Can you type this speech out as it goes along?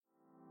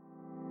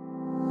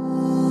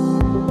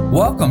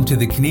Welcome to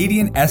the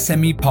Canadian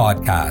SME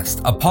Podcast,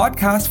 a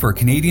podcast for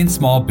Canadian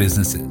small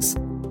businesses.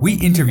 We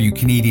interview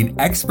Canadian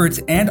experts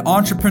and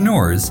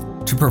entrepreneurs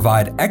to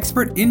provide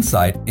expert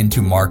insight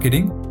into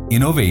marketing,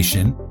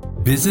 innovation,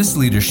 business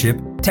leadership,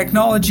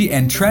 technology,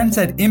 and trends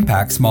that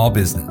impact small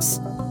business.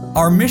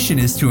 Our mission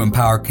is to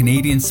empower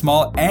Canadian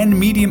small and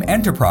medium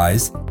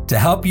enterprise to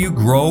help you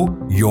grow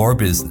your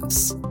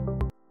business.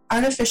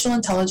 Artificial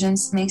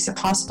intelligence makes it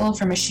possible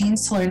for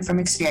machines to learn from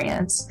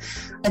experience,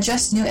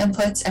 adjust new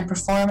inputs, and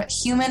perform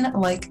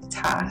human-like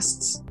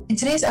tasks. In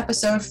today's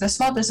episode for the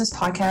Small Business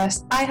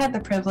Podcast, I had the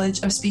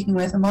privilege of speaking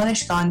with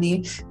Monish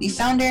Gandhi, the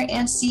founder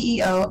and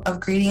CEO of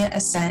Gradient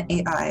Ascent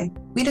AI.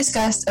 We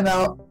discussed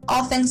about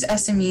all things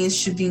SMEs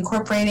should be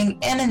incorporating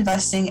and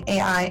investing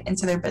AI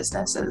into their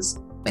businesses.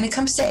 When it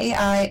comes to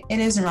AI, it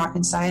isn't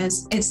rocket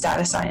science, it's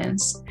data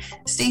science.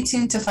 Stay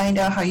tuned to find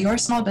out how your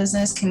small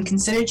business can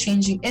consider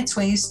changing its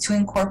ways to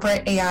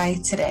incorporate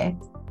AI today.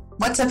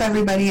 What's up,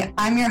 everybody?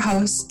 I'm your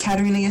host,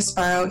 Katerina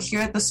Gasparo, here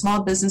at the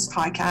Small Business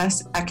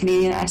Podcast at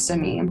Canadian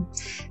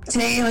SME.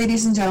 Today,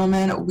 ladies and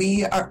gentlemen,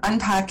 we are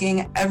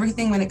unpacking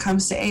everything when it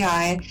comes to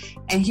AI,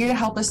 and here to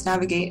help us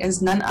navigate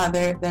is none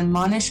other than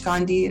Monish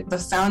Gandhi, the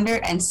founder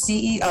and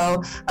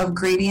CEO of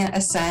Gradient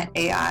Ascent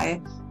AI.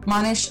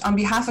 Monish, on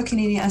behalf of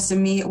Canadian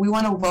SME, we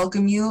want to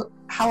welcome you.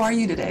 How are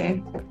you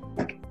today?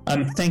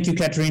 Thank you,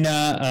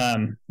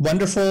 Katerina.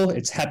 Wonderful.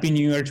 It's Happy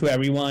New Year to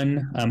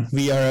everyone.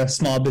 We are a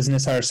small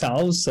business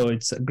ourselves, so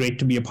it's great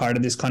to be a part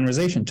of this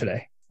conversation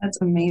today. That's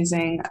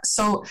amazing.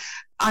 So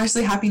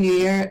honestly, Happy New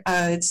Year.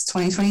 It's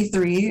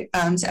 2023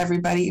 to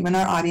everybody, even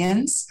our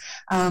audience.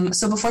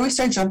 So before we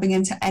start jumping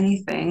into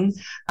anything,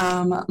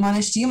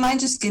 Monish, do you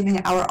mind just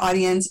giving our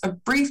audience a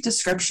brief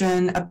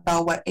description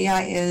about what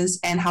AI is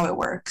and how it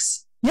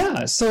works?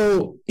 Yeah,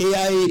 so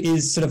AI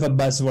is sort of a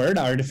buzzword,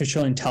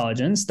 artificial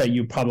intelligence, that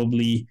you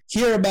probably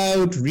hear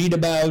about, read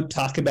about,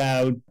 talk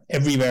about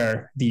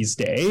everywhere these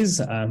days,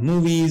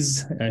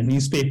 movies,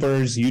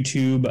 newspapers,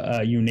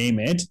 YouTube, you name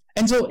it.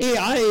 And so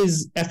AI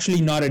is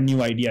actually not a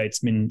new idea.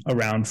 It's been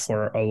around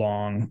for a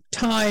long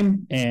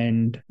time.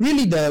 And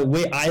really the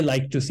way I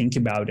like to think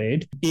about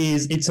it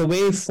is it's a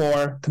way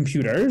for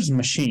computers,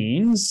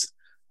 machines,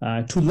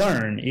 to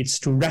learn. It's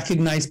to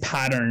recognize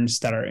patterns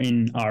that are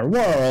in our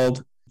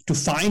world, to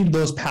find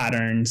those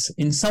patterns,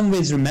 in some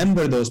ways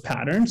remember those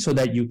patterns so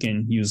that you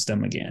can use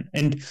them again.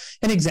 And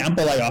an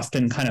example I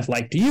often kind of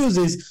like to use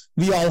is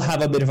we all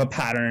have a bit of a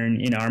pattern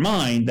in our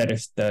mind that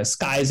if the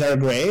skies are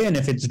gray and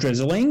if it's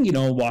drizzling,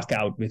 walk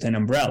out with an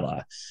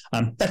umbrella.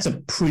 That's a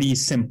pretty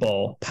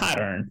simple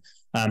pattern.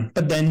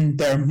 But then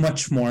there are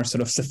much more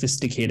sort of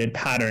sophisticated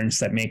patterns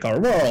that make our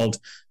world.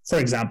 For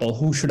example,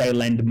 who should I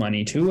lend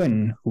money to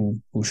and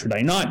who should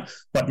I not?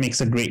 What makes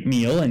a great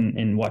meal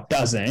and what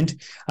doesn't?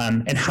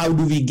 And how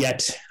do we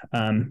get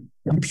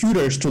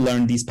computers to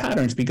learn these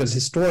patterns? Because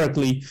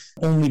historically,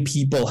 only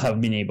people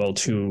have been able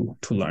to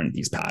learn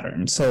these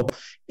patterns. So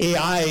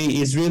AI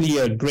is really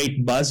a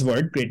great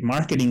buzzword, great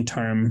marketing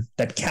term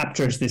that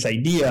captures this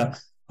idea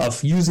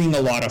of using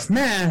a lot of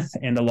math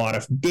and a lot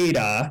of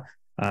data,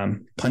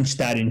 punch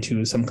that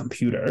into some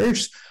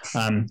computers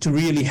to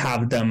really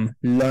have them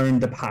learn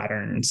the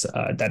patterns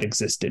that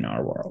exist in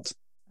our world.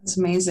 That's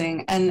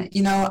amazing. And,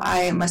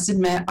 I must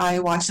admit, I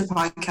watched a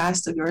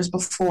podcast of yours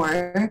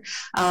before,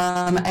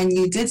 and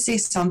you did say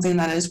something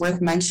that is worth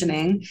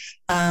mentioning.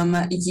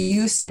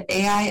 You said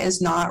AI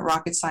is not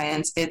rocket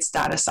science, it's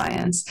data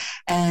science.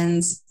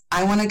 And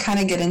I want to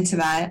kind of get into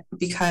that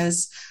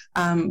because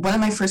one of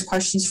my first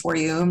questions for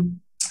you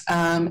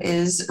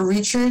is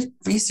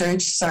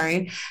research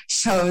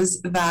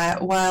shows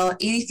that while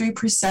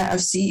 83%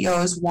 of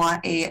CEOs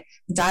want a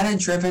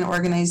data-driven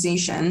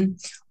organization,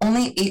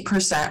 only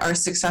 8% are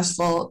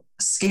successful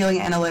scaling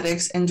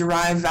analytics and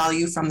derive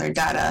value from their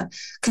data.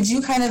 Could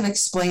you kind of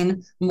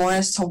explain more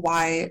as to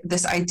why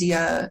this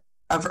idea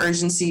of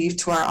urgency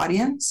to our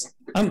audience?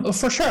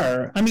 For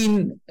sure. I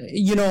mean,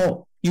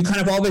 you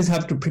kind of always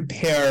have to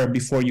prepare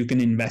before you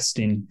can invest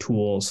in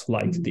tools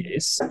like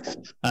this.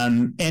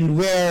 And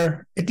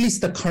where at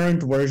least the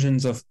current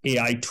versions of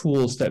AI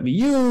tools that we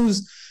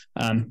use,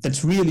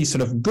 that's really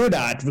sort of good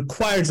at,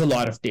 requires a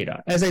lot of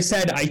data. As I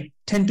said, I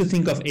tend to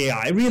think of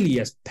AI really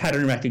as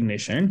pattern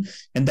recognition,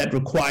 and that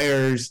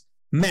requires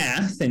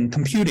math and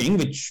computing,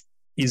 which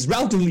is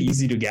relatively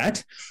easy to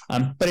get,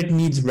 but it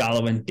needs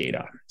relevant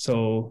data.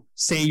 So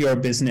say your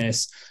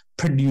business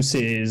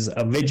produces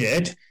a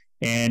widget,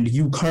 and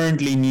you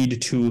currently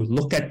need to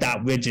look at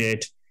that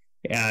widget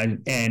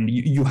and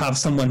you have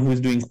someone who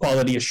is doing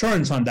quality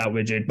assurance on that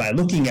widget by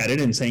looking at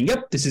it and saying,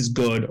 yep, this is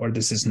good or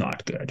this is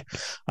not good.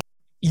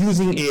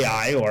 Using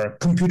AI or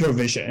computer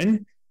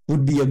vision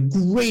would be a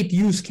great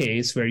use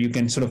case where you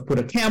can sort of put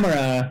a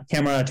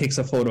camera takes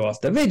a photo of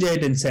the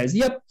widget and says,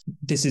 yep,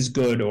 this is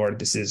good or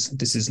this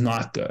is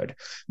not good.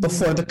 But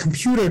for the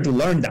computer to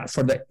learn that,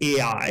 for the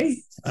AI,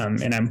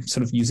 and I'm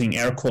sort of using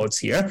air quotes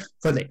here,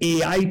 for the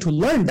AI to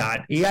learn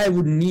that, AI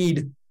would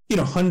need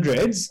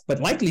hundreds, but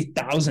likely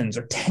thousands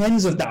or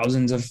tens of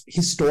thousands of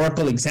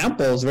historical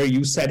examples where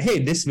you said, hey,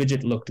 this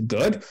widget looked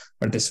good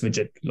or this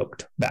widget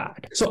looked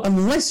bad. So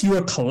unless you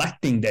are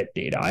collecting that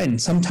data,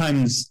 and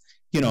sometimes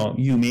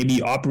you may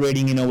be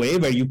operating in a way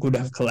where you could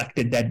have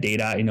collected that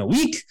data in a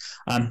week,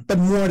 but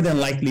more than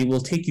likely it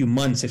will take you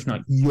months, if not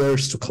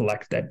years, to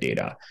collect that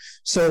data.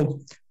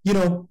 So,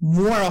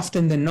 more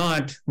often than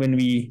not, when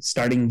we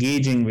start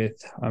engaging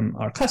with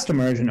our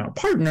customers and our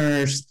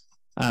partners,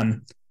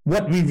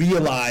 what we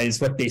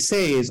realize, what they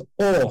say is,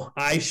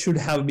 I should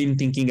have been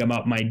thinking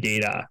about my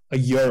data a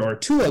year or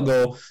two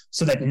ago,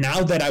 so that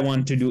now that I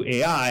want to do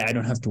AI, I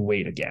don't have to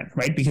wait again,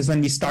 right? Because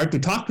when we start to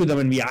talk to them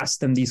and we ask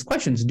them these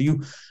questions, do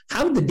you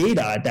have the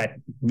data that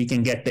we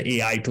can get the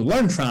AI to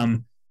learn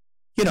from?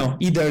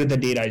 Either the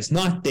data is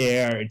not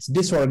there, it's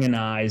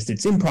disorganized,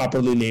 it's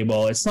improperly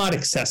labeled, it's not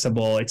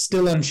accessible, it's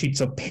still on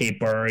sheets of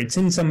paper, it's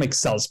in some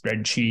Excel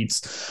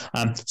spreadsheets.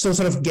 So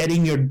sort of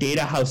getting your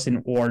data house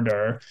in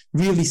order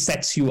really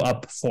sets you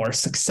up for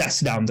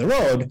success down the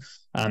road.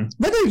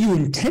 Whether you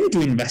intend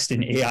to invest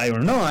in AI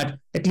or not,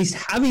 at least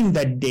having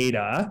that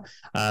data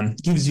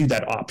gives you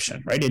that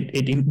option, right?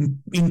 It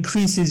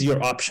increases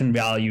your option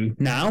value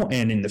now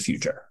and in the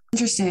future.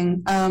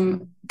 Interesting.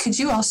 Could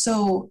you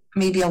also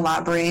maybe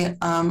elaborate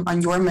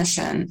on your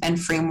mission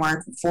and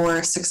framework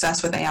for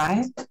success with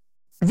AI?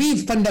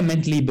 We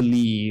fundamentally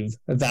believe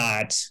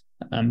that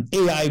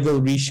AI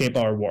will reshape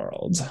our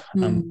world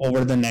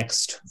over the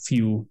next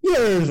few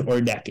years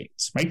or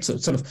decades, right? So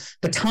sort of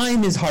the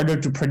time is harder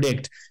to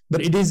predict,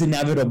 but it is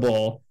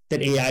inevitable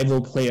that AI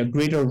will play a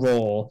greater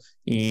role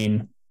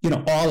in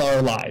all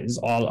our lives,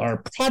 all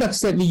our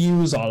products that we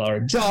use, all our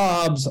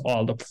jobs,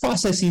 all the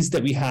processes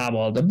that we have,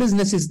 all the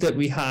businesses that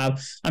we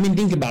have. I mean,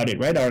 think about it,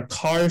 right? Our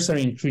cars are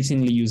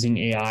increasingly using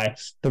AI.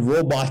 The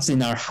robots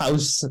in our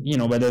house,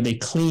 whether they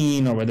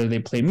clean or whether they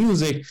play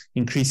music,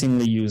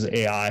 increasingly use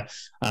AI.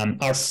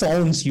 Our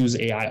phones use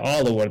AI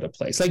all over the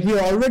place. Like, we're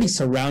already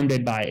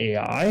surrounded by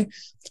AI,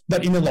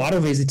 but in a lot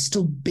of ways, it's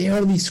still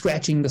barely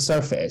scratching the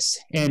surface,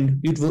 and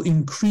it will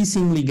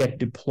increasingly get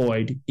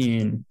deployed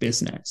in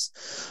business.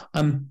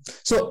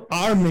 So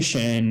our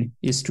mission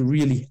is to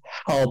really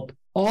help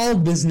all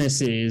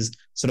businesses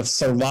sort of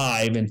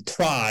survive and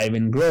thrive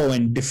and grow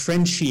and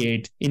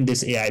differentiate in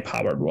this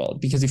AI-powered world.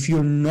 Because if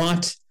you're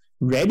not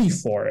ready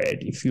for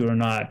it, if you're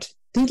not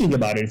thinking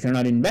about it, if you're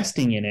not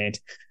investing in it,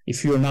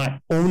 if you're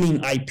not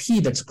owning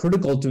IP that's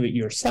critical to it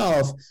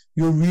yourself,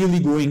 you're really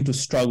going to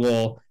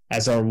struggle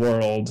as our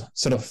world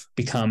sort of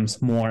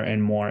becomes more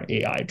and more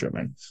AI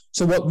driven.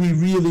 So what we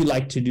really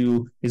like to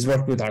do is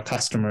work with our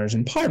customers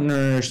and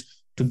partners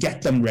to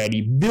get them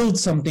ready, build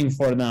something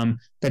for them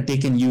that they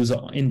can use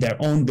in their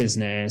own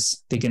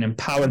business. They can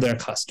empower their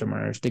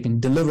customers. They can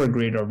deliver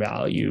greater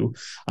value.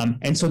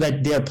 And so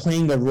that they're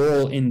playing a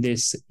role in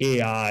this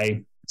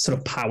AI sort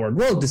of powered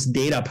world, this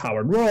data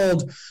powered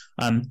world,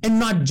 and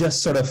not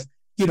just sort of,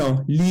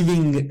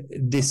 leaving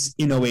this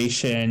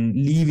innovation,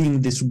 leaving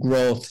this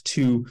growth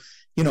to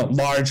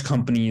large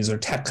companies or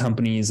tech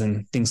companies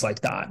and things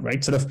like that,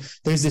 right? Sort of,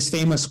 there's this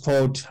famous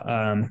quote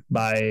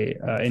by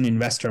an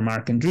investor,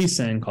 Marc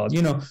Andreessen, called,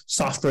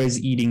 software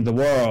is eating the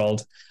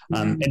world.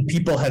 And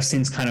people have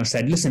since kind of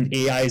said, listen,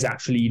 AI is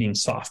actually eating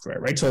software,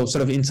 right? So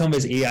sort of in some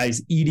ways, AI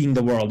is eating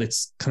the world.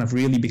 It's kind of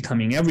really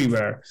becoming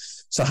everywhere.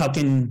 So how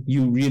can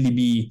you really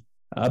be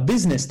a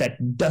business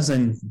that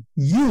doesn't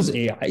use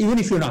AI, even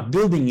if you're not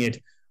building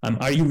it?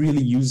 Are you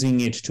really using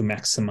it to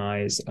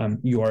maximize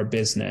your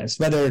business,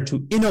 whether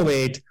to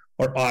innovate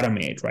or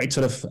automate, right?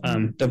 Sort of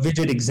the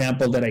widget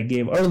example that I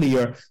gave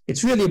earlier,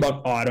 it's really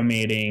about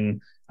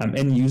automating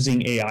and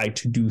using AI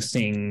to do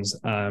things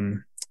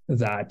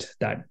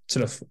that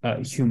sort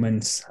of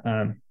humans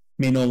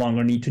may no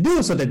longer need to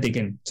do, so that they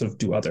can sort of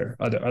do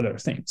other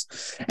things.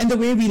 And the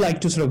way we like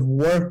to sort of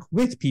work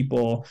with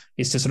people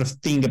is to sort of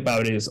think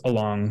about it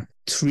along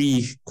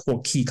three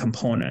core key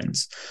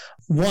components.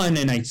 One,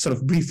 and I sort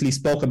of briefly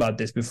spoke about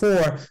this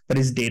before, but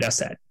is data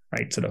set,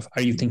 right? Sort of,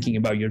 are you thinking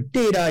about your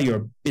data,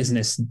 your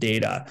business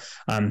data,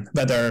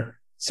 whether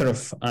sort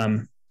of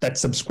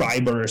that's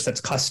subscribers,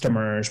 that's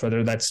customers,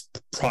 whether that's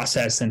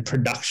process and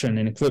production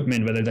and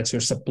equipment, whether that's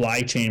your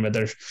supply chain,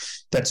 whether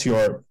that's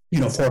your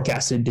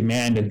forecasted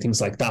demand and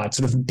things like that.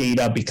 Sort of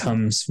data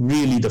becomes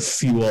really the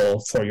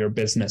fuel for your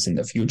business in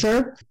the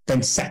future.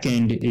 Then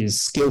second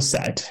is skill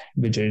set,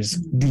 which is,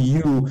 do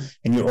you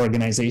and your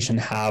organization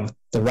have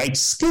the right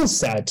skill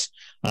set,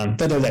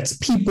 whether that's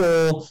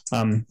people,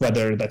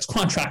 whether that's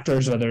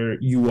contractors, whether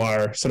you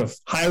are sort of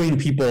hiring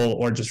people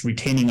or just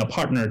retaining a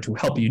partner to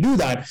help you do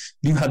that,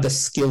 do you have the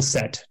skill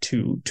set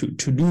to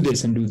do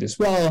this and do this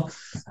well?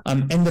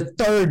 And the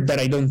third that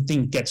I don't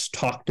think gets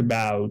talked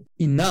about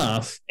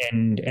enough,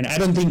 and I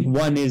don't think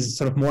one is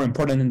sort of more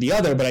important than the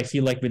other, but I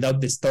feel like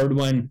without this third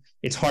one,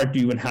 it's hard to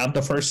even have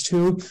the first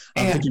two,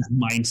 which is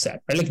mindset,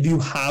 right? Like, do you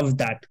have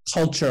that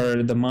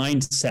culture, the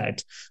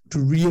mindset to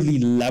really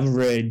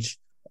leverage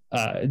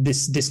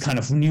this kind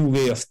of new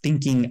way of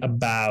thinking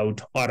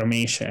about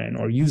automation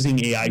or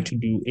using AI to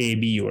do A,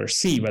 B, or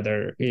C,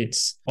 whether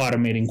it's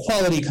automating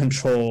quality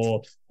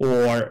control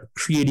or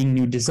creating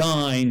new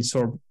designs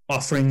or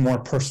offering more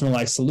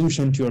personalized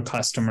solution to your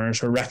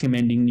customers or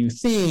recommending new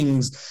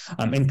things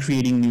and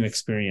creating new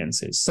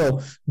experiences. So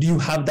do you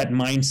have that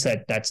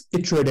mindset that's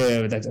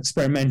iterative, that's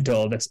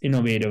experimental, that's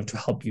innovative to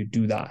help you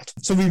do that?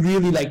 So we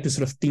really like to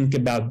sort of think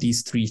about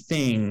these three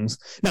things.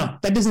 Now,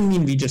 that doesn't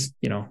mean we just,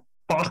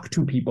 talk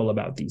to people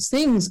about these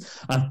things,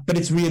 but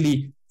it's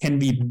really, can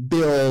we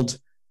build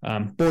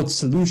both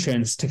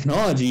solutions,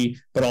 technology,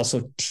 but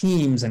also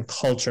teams and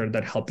culture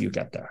that help you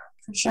get there?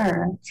 For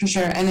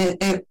sure. And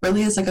it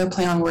really is like a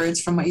play on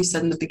words from what you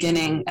said in the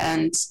beginning.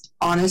 And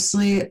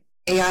honestly,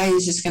 AI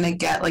is just going to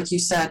get, like you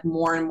said,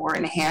 more and more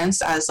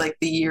enhanced as like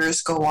the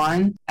years go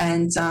on.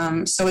 And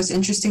so it's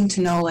interesting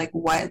to know like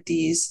what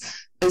these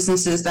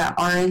businesses that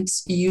aren't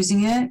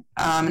using it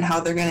and how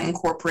they're going to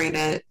incorporate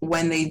it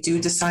when they do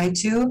decide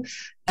to.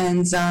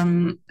 And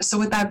so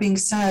with that being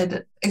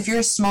said, if you're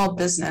a small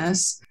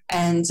business,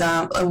 and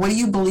what do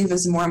you believe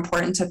is more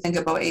important to think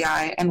about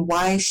AI, and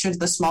why should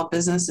the small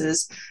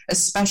businesses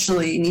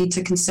especially need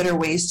to consider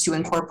ways to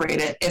incorporate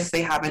it if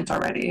they haven't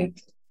already?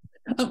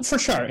 For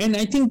sure. And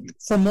I think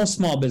for most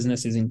small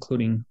businesses,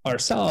 including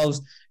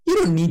ourselves, you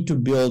don't need to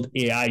build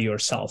AI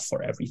yourself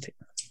for everything.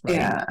 Right?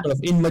 Yeah. Sort of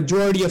in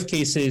majority of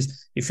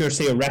cases, if you're,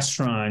 say, a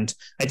restaurant,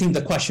 I think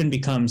the question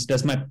becomes,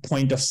 does my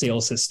point of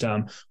sale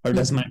system or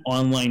does my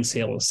online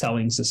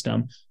selling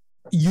system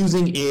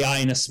using AI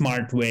in a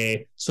smart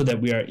way so that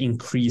we are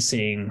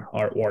increasing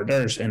our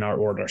orders and our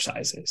order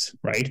sizes,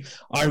 right?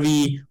 Are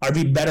we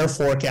better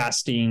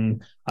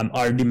forecasting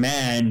our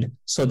demand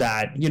so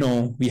that,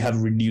 we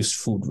have reduced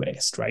food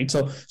waste, right?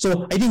 So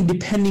I think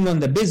depending on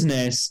the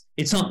business,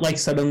 it's not like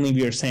suddenly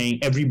we are saying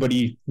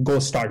everybody go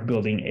start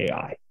building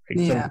AI. Right?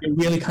 Yeah. So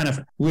really kind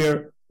of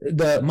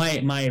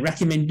my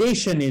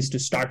recommendation is to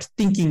start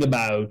thinking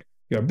about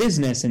your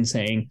business and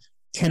saying,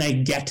 can I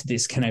get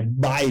this? Can I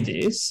buy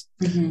this?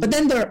 Mm-hmm. But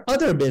then there are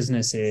other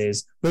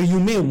businesses where you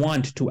may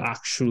want to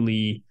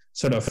actually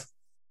sort of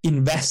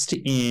invest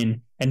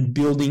in and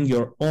building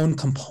your own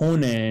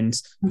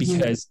components mm-hmm.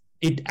 because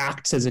it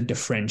acts as a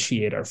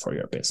differentiator for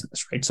your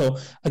business, right? So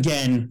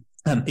again,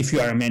 if you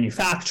are a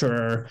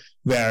manufacturer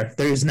where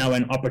there is now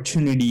an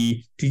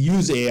opportunity to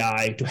use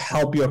AI to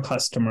help your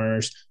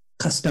customers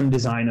custom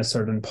design a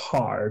certain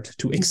part,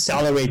 to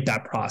accelerate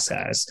that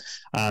process,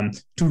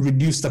 to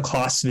reduce the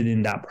costs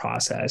within that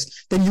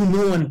process, then you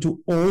may want to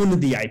own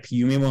the IP.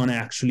 You may want to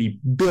actually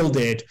build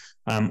it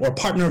or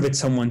partner with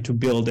someone to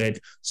build it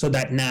so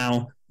that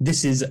now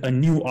this is a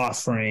new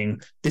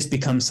offering. This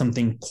becomes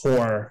something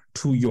core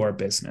to your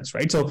business,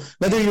 right? So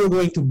whether you're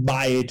going to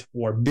buy it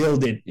or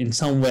build it in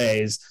some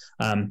ways,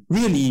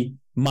 really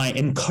my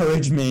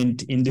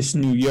encouragement in this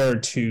new year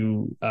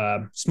to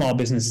small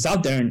businesses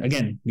out there, and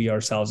again, we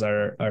ourselves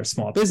are a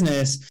small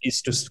business,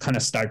 is to kind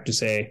of start to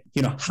say,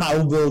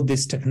 how will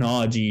this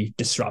technology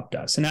disrupt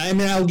us? And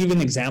I'll give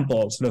an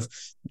example, sort of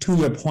to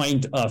your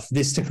point of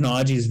this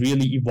technology is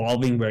really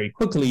evolving very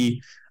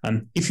quickly.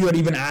 If you had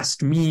even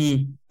asked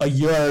me a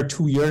year,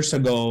 2 years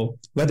ago,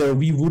 whether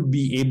we would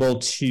be able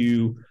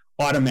to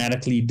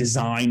automatically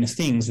design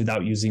things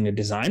without using a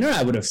designer,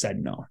 I would have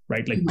said no,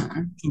 right? Like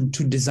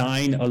to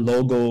design a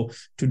logo,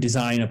 to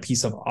design a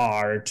piece of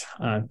art,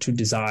 to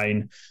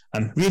design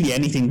really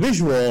anything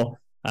visual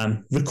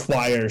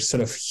requires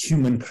sort of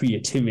human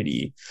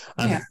creativity.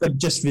 But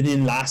just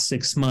within last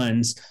 6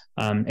 months,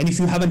 and if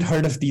you haven't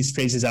heard of these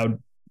phrases, I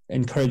would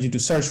encourage you to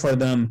search for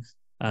them.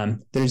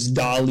 There's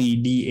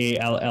DALL-E,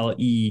 DALLE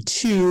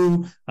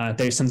 2.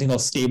 There's something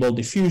called Stable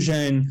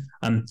Diffusion.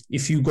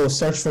 If you go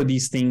search for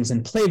these things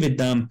and play with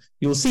them,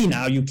 you'll see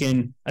now you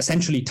can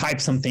essentially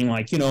type something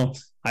like,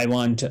 I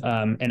want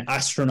an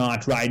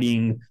astronaut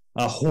riding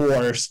a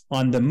horse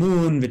on the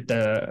moon with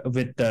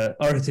the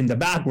Earth in the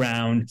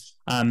background,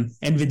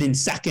 and within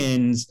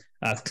seconds,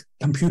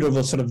 computer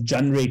will sort of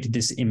generate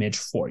this image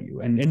for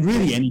you, and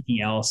really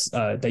anything else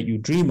that you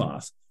dream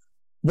of.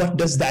 What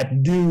does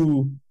that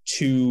do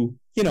to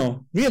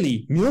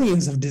really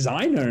millions of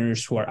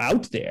designers who are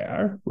out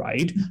there,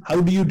 right?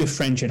 How do you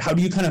differentiate? How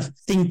do you kind of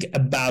think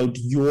about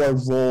your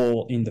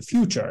role in the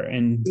future?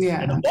 And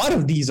a lot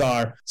of these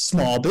are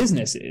small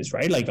businesses,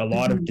 right? Like a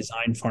lot of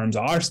design firms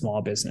are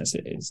small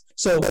businesses.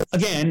 So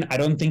again, I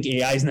don't think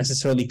AI is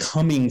necessarily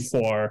coming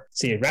for,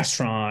 say,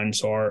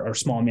 restaurants or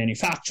small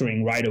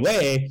manufacturing right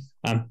away.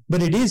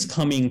 But it is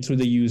coming through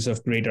the use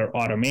of greater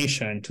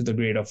automation, to the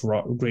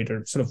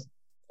greater sort of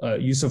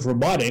use of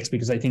robotics,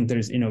 because I think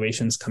there's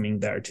innovations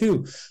coming there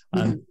too.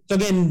 So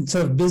again,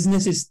 sort of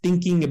businesses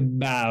thinking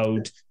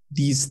about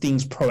these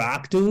things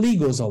proactively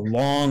goes a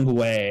long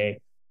way.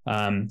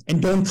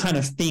 And don't kind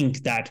of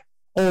think that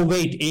oh,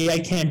 wait, AI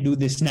can't do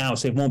this now,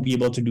 so it won't be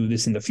able to do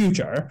this in the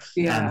future.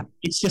 Yeah.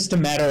 It's just a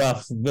matter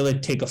of, will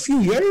it take a few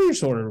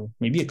years or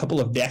maybe a couple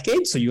of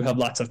decades? So you have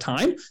lots of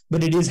time,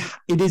 but it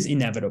is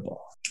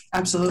inevitable.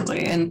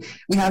 Absolutely. And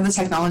we have the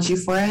technology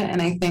for it. And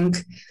I think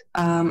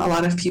a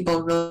lot of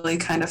people really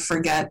kind of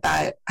forget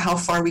that how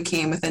far we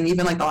came within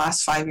even like the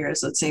last 5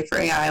 years, let's say for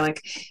AI,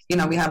 like, you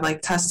know, we have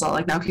like Tesla,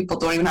 like now people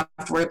don't even have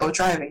to worry about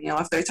driving. You know,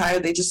 if they're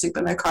tired, they just sleep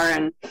in their car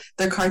and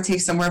their car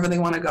takes them wherever they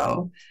want to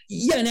go.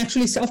 Yeah. And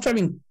actually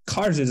self-driving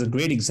cars is a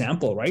great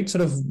example, right?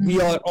 Sort of,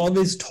 we are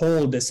always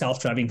told that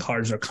self-driving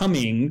cars are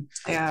coming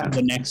in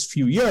the next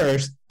few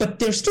years, but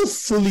they're still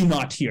fully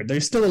not here.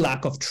 There's still a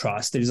lack of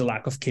trust. There's a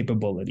lack of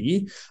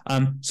capability.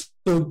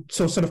 So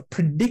sort of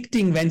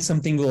predicting when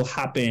something will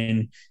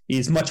happen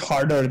is much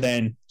harder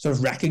than sort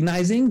of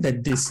recognizing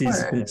that this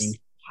is going to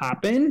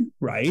happen,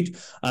 right?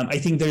 I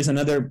think there's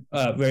another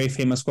very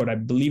famous quote. I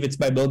believe it's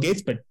by Bill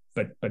Gates, but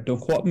don't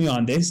quote me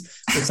on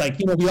this. It's like,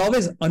 you know, we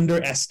always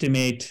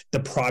underestimate the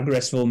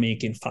progress we'll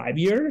make in 5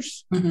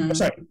 years.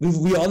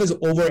 We always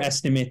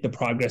overestimate the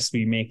progress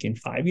we make in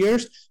 5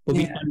 years, but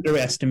we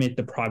underestimate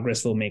the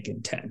progress we'll make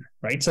in 10,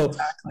 right? So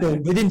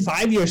within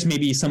 5 years,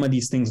 maybe some of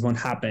these things won't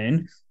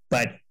happen,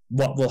 but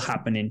what will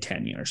happen in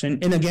 10 years?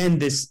 And again,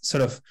 this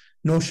sort of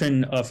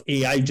notion of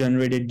AI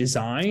generated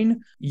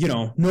design, you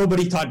know,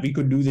 nobody thought we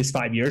could do this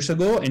 5 years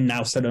ago, and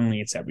now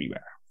suddenly it's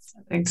everywhere.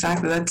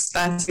 Exactly.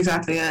 That's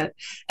exactly it.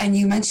 And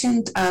you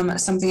mentioned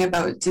something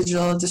about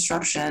digital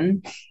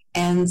disruption.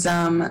 And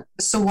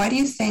so why do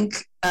you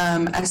think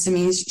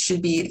SMEs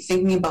should be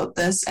thinking about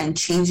this and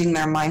changing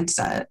their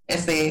mindset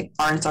if they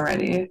aren't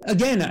already?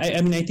 Again,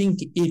 I mean, I think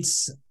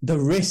it's the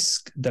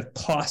risk, the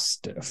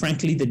cost,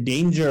 frankly, the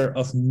danger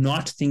of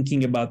not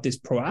thinking about this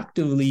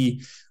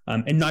proactively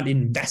and not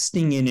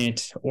investing in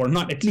it, or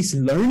not at least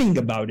learning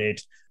about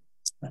it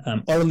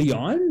early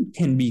on,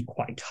 can be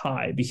quite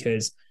high,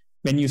 because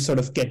when you sort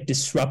of get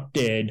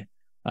disrupted,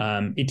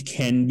 it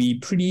can be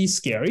pretty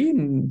scary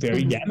and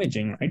very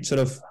damaging, right? Sort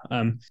of,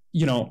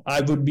 you know,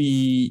 I would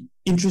be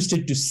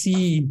interested to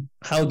see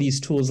how these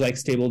tools like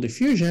Stable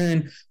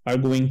Diffusion are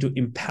going to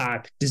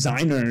impact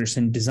designers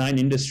and design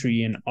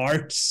industry and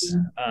arts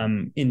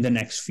in the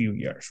next few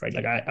years, right?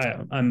 Like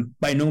I'm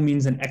by no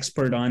means an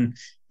expert on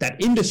that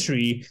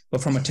industry,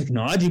 but from a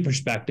technology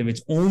perspective,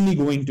 it's only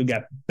going to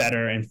get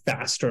better and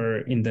faster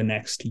in the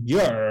next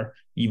year,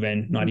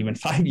 not even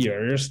 5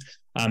 years.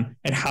 And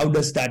how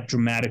does that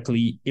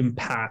dramatically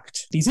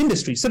impact these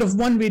industries? Sort of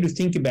one way to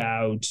think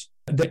about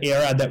the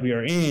era that we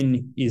are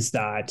in is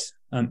that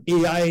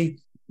AI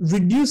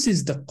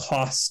reduces the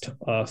cost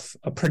of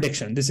a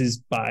prediction. This is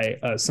by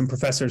some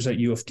professors at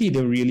U of T.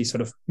 They really sort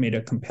of made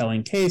a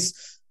compelling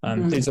case.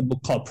 There's a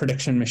book called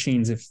Prediction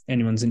Machines, if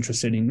anyone's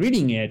interested in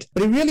reading it.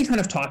 But it really kind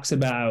of talks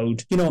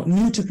about, you know,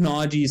 new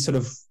technologies sort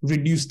of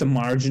reduce the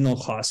marginal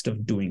cost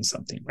of doing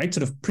something, right?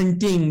 Sort of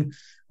printing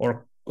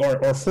or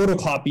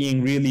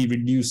photocopying really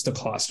reduce the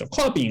cost of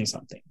copying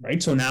something,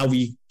 right? So now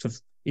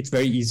it's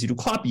very easy to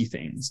copy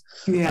things.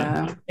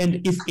 Yeah.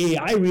 And if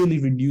AI really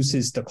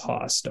reduces the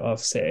cost of,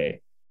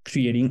 say,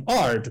 creating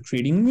art,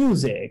 creating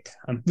music,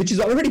 which is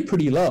already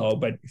pretty low,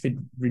 but if it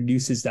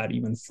reduces that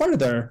even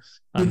further,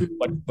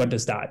 what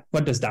does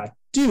that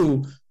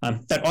do?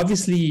 That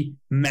obviously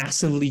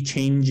massively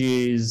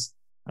changes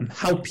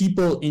how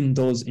people in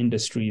those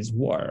industries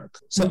work.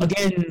 So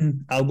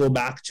again, I'll go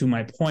back to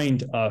my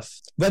point of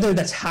whether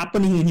that's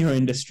happening in your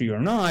industry or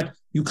not,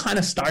 you kind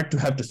of start to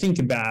have to think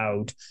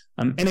about,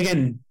 and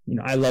again, you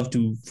know, I love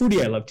to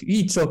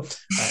eat. So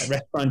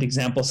restaurant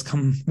examples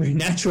come very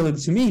naturally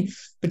to me.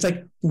 It's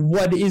like,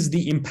 what is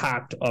the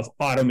impact of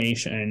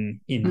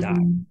automation in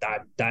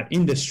that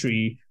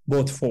industry,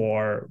 both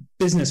for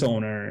business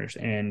owners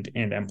and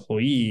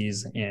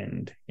employees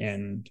and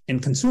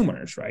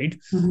consumers, right?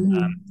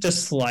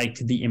 Just like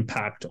the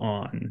impact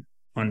on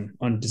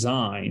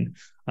design,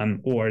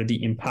 or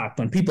the impact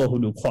on people who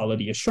do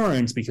quality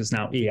assurance, because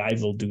now AI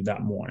will do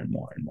that more and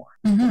more and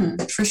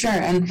more. For sure.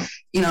 And,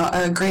 you know,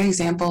 a great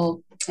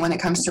example when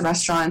it comes to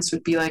restaurants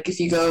would be like, if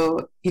you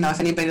go, you know, if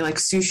anybody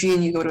likes sushi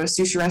and you go to a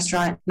sushi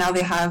restaurant, now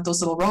they have those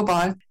little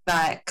robots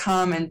that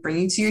come and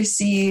bring you to your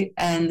seat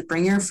and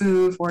bring your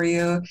food for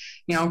you.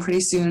 You know, pretty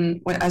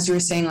soon, as you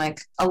were saying,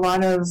 like a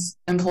lot of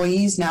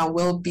employees now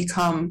will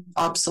become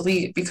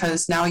obsolete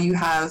because now you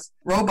have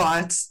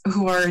robots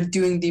who are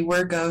doing the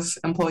work of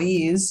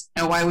employees.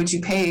 And why would you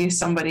pay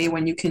somebody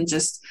when you can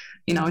just,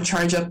 you know,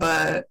 charge up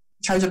a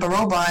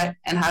robot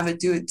and have it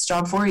do its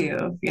job for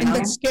you? You know?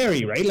 That's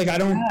scary, right? Like I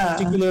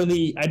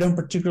don't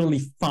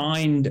particularly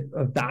find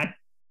that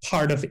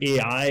part of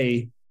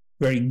AI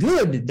very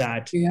good.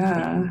 That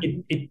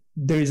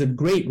there is a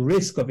great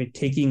risk of it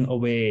taking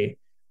away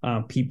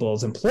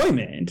people's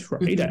employment,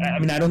 right? I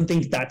mean, I don't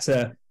think that's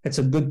a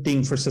good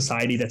thing for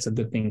society. That's a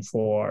good thing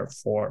for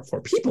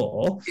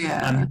people.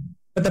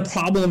 But the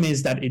problem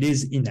is that it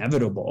is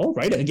inevitable,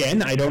 right?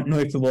 Again, I don't know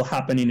if it will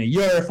happen in a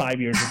year, 5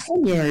 years, or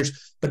 10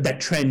 years, but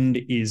that trend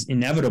is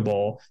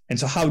inevitable. And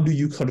so how do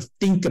you sort of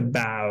think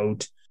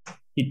about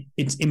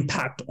its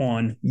impact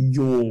on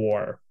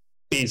your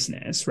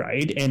business,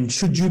 right? And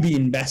should you be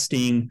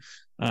investing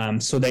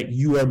so that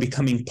you are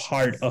becoming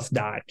part of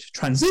that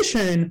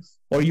transition,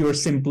 or you are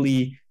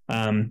simply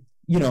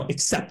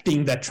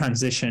accepting that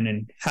transition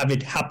and have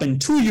it happen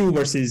to you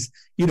versus,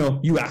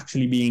 you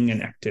actually being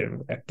an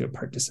active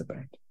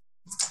participant.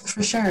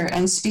 For sure.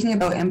 And speaking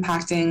about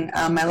impacting,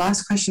 my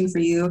last question for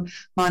you,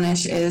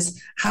 Manish,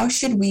 is how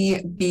should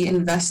we be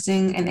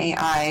investing in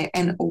AI,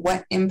 and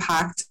what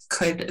impact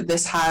could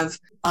this have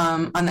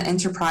on the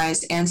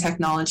enterprise and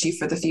technology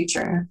for the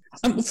future?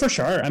 For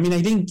sure. I mean,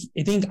 I think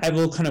I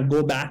will kind of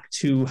go back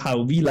to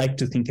how we like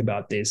to think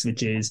about this,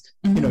 which is,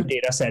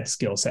 data set,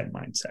 skill set,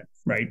 mindset,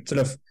 right?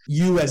 Sort of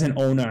you as an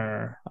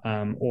owner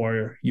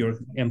or your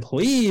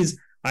employees,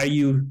 are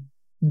you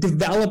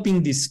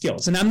developing these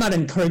skills? And I'm not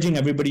encouraging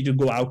everybody to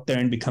go out there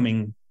and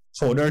becoming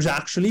coders,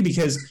 actually,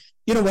 because,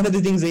 one of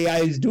the things AI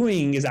is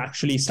doing is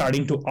actually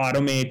starting to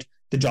automate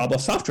the job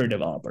of software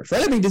developers,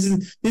 right? I mean, this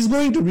is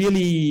going to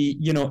really,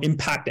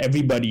 impact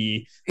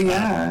everybody.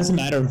 Yeah. It doesn't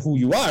matter who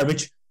you are,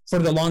 which for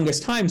the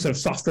longest time, sort of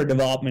software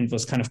development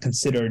was kind of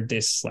considered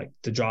this like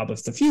the job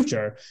of the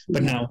future.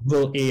 But now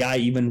will AI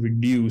even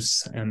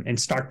reduce and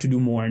start to do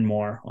more and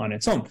more on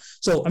its own?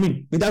 So, I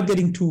mean, without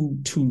getting too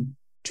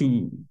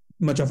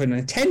much of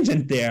an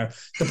tangent there,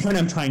 the point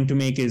I'm trying to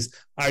make is,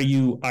 are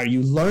you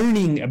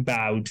learning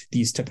about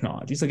these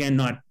technologies? Again,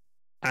 not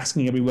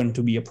asking everyone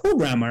to be a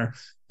programmer,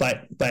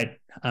 but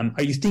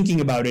are you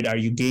thinking about it? Are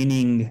you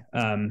gaining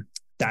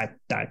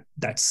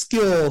that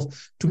skill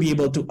to be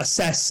able to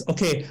assess,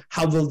 okay,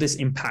 how will this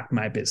impact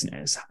my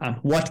business?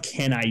 What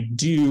can I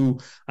do?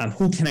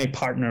 Who can I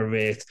partner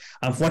with?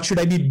 What should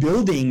I be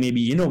building,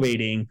 maybe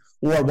innovating?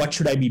 Or what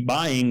should I be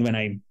buying when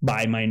I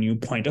buy my new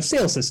point of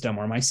sale system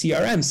or my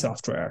CRM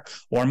software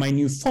or my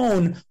new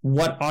phone?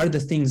 What are the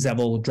things that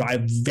will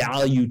drive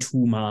value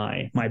to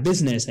my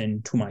business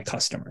and to my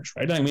customers,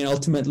 right? I mean,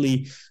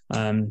 ultimately,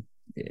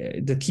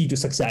 the key to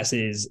success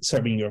is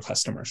serving your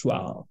customers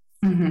well.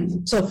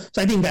 Mm-hmm. So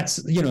I think that's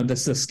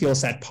the skill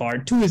set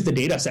part. Two is the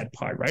data set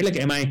part, right? Like,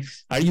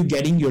 are you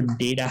getting your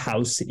data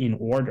house in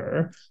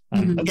order?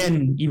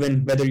 Again,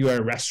 even whether you're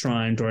a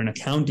restaurant or an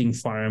accounting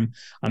firm,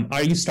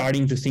 are you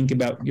starting to think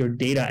about your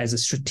data as a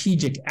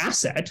strategic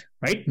asset,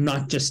 right?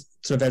 Not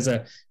just sort of as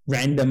a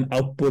random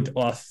output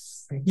of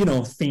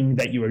thing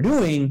that you are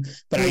doing,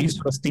 but are you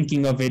sort of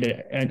thinking of it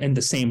in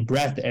the same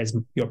breath as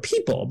your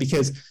people?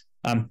 Because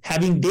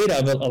having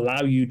data will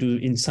allow you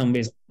to, in some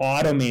ways,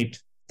 automate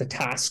the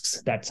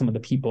tasks that some of the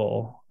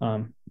people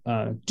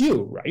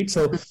do, right?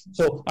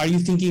 So are you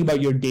thinking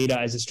about your data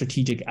as a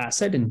strategic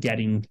asset and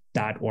getting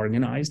that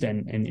organized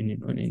and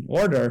in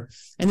order?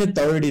 And the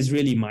third is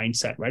really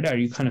mindset, right? Are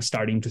you kind of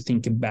starting to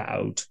think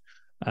about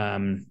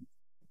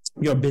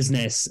your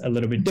business a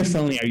little bit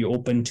differently? Are you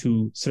open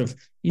to sort of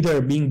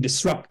either being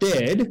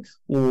disrupted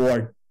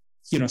or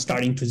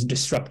starting to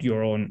disrupt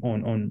your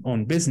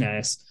own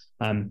business?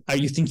 Are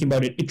you thinking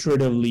about it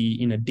iteratively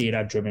in a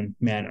data-driven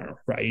manner,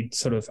 right?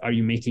 Sort of, are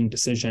you making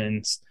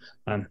decisions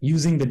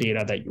using the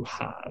data that you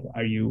have?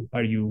 Are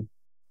you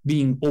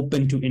being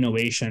open to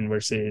innovation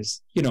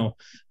versus,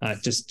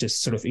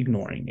 just sort of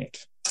ignoring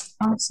it?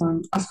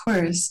 Awesome. Of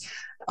course.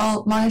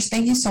 Well, Manish,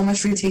 thank you so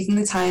much for taking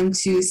the time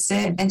to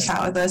sit and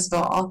chat with us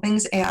about all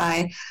things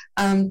AI.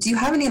 Do you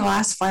have any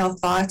last final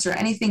thoughts or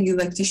anything you'd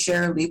like to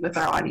share or leave with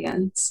our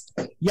audience?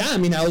 Yeah, I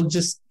mean, I'll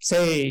just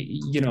say,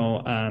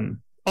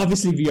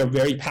 obviously, we are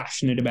very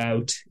passionate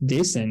about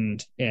this,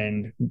 and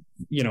we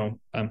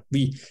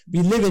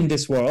live in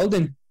this world,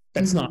 and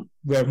that's not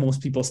where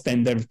most people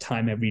spend their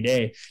time every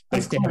day. But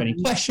if they have any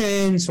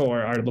questions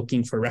or are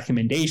looking for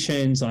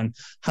recommendations on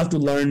how to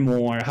learn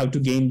more, how to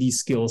gain these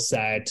skill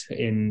set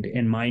and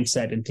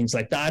mindset and things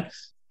like that,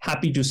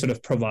 happy to sort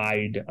of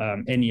provide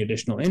any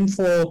additional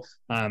info.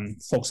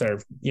 Folks are,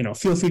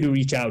 feel free to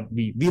reach out.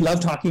 We love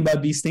talking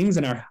about these things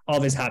and are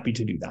always happy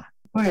to do that.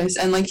 Of course.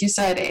 And like you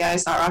said, AI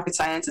is not rocket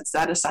science, it's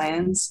data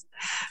science.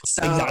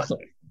 So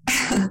exactly.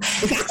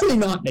 It's actually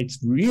not, it's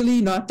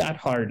really not that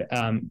hard,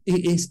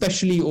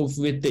 especially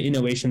with the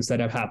innovations that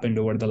have happened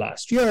over the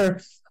last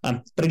year.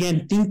 But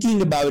again,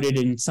 thinking about it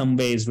in some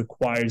ways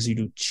requires you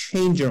to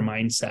change your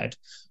mindset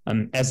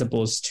as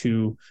opposed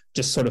to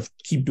just sort of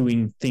keep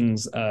doing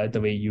things the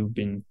way you've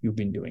been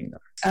doing them.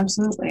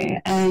 Absolutely.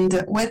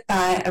 And with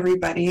that,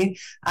 everybody,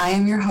 I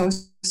am your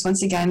host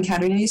once again,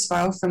 Katerina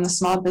Yusufov from the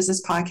Small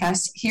Business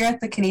Podcast here at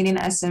the Canadian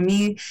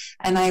SME.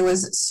 And I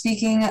was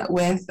speaking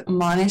with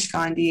Manish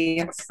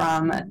Gandhi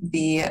from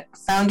the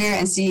founder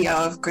and CEO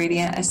of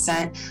Gradient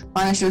Ascent.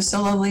 Manish, it was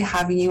so lovely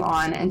having you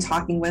on and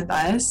talking with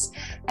us.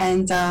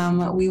 And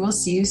we will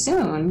see you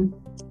soon.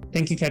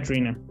 Thank you,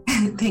 Katerina.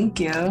 Thank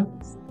you.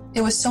 It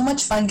was so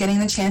much fun getting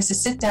the chance to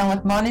sit down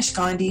with Manish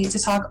Gandhi to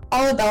talk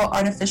all about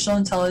artificial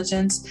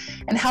intelligence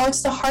and how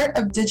it's the heart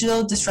of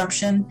digital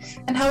disruption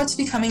and how it's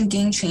becoming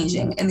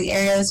game-changing in the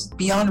areas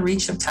beyond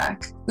reach of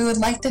tech. We We would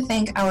like to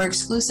thank our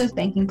exclusive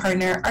banking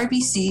partner,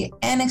 RBC,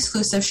 and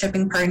exclusive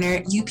shipping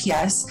partner,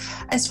 UPS,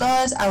 as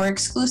well as our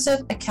exclusive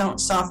account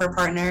software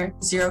partner,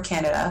 Xero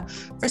Canada,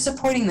 for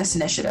supporting this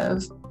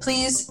initiative.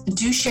 Please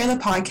do share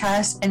the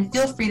podcast and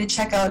feel free to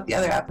check out the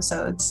other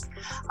episodes.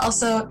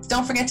 Also,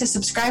 don't forget to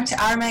subscribe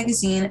to our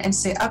magazine and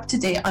stay up to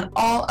date on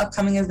all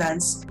upcoming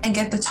events and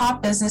get the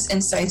top business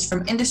insights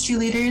from industry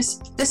leaders.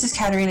 This is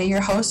Katerina,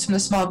 your host from the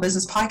Small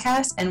Business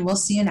Podcast, and we'll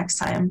see you next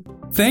time.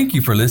 Thank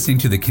you for listening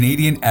to the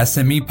Canadian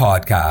SME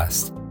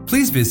Podcast.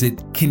 Please visit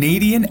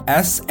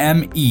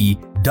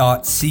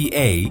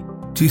canadiansme.ca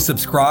to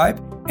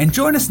subscribe and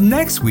join us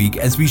next week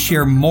as we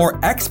share more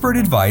expert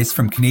advice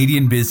from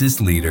Canadian business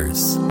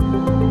leaders.